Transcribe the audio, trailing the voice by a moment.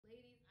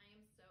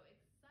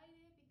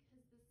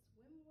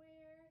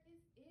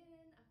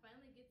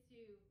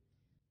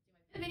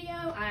Video.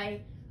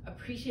 I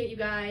appreciate you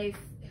guys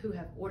who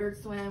have ordered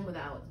swim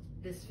without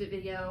this fit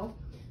video.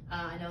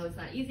 I know it's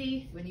not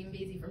easy. It wouldn't even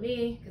be easy for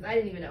me because I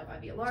didn't even know if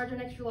I'd be a large or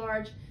an extra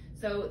large.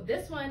 So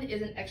this one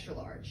is an extra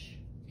large,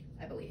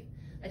 I believe.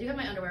 I do have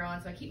my underwear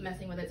on, so I keep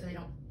messing with it so they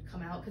don't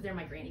come out because they're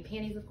my granny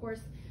panties, of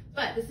course.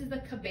 But this is the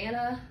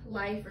Cabana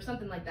Life or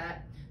something like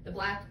that. The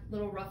black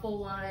little ruffle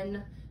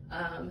one.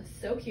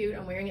 So cute.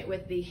 I'm wearing it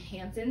with the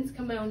Hamptons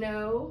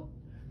kimono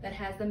that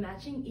has the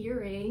matching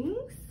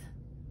earrings.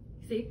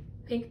 See?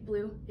 Pink,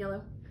 blue,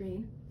 yellow,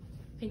 green.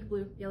 Pink,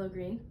 blue, yellow,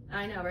 green.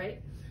 I know,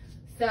 right?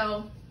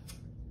 So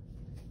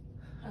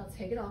I'll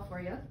take it off for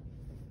you.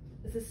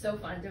 This is so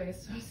fun doing a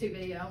swimsuit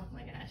video. Oh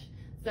my gosh.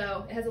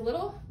 So it has a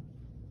little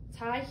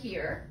tie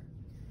here.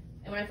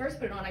 And when I first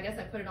put it on, I guess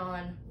I put it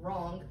on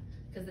wrong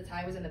because the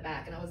tie was in the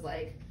back and I was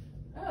like,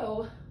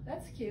 oh,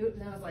 that's cute.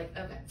 And then I was like,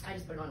 okay, I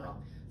just put it on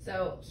wrong.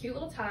 So cute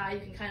little tie.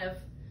 You can kind of,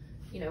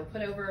 you know,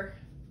 put over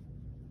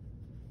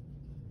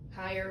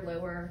higher,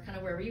 lower, kind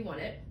of wherever you want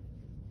it.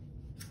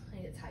 I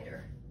need it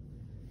tighter.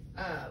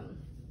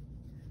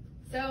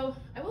 So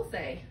I will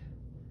say,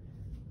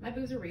 my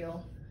boobs are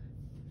real.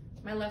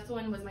 My left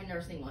one was my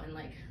nursing one,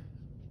 like,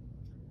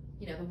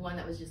 you know, the one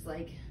that was just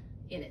like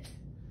in it.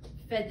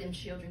 Fed them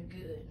children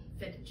good,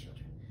 fed them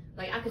children.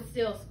 Like I could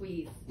still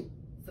squeeze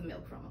some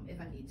milk from them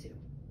if I need to,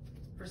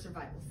 for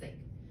survival's sake.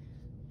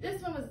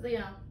 This one was, you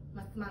know,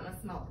 my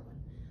smaller one.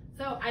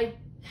 So I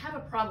have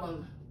a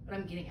problem, what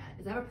I'm getting at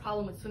is I have a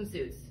problem with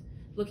swimsuits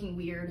looking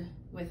weird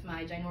with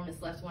my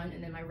ginormous left one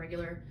and then my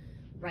regular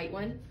right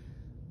one.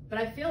 But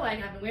I feel like,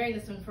 and I've been wearing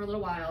this one for a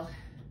little while,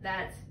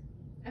 that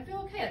I feel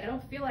okay. Like I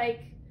don't feel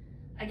like,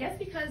 I guess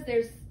because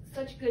there's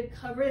such good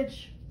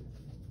coverage,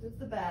 that's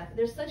the back,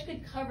 there's such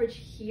good coverage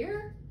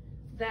here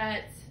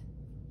that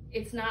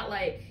it's not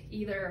like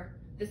either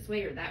this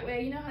way or that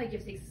way. You know how you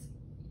take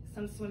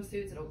some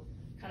swimsuits, it'll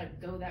kind of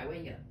go that way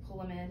and you gotta pull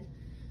them in.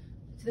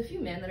 To the few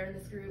men that are in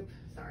this group,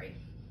 sorry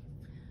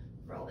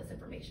for all this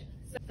information.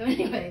 So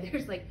anyway,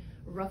 there's like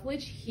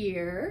rufflage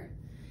here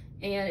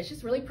and it's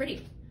just really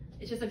pretty.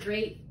 It's just a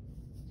great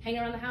hang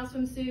around the house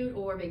swimsuit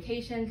or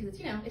vacation because it's,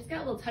 you know, it's got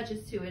little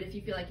touches to it if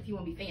you feel like if you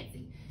want to be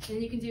fancy. And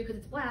then you can do, because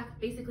it's black,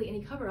 basically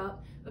any cover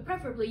up, but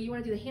preferably you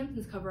want to do the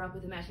Hamptons cover up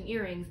with the matching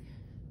earrings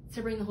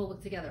to bring the whole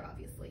look together,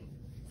 obviously.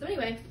 So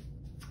anyway,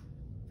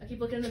 I keep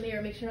looking in the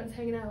mirror, make sure nothing's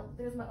hanging out.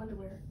 There's my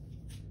underwear.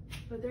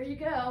 But there you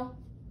go.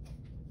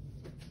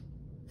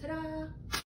 Ta-da!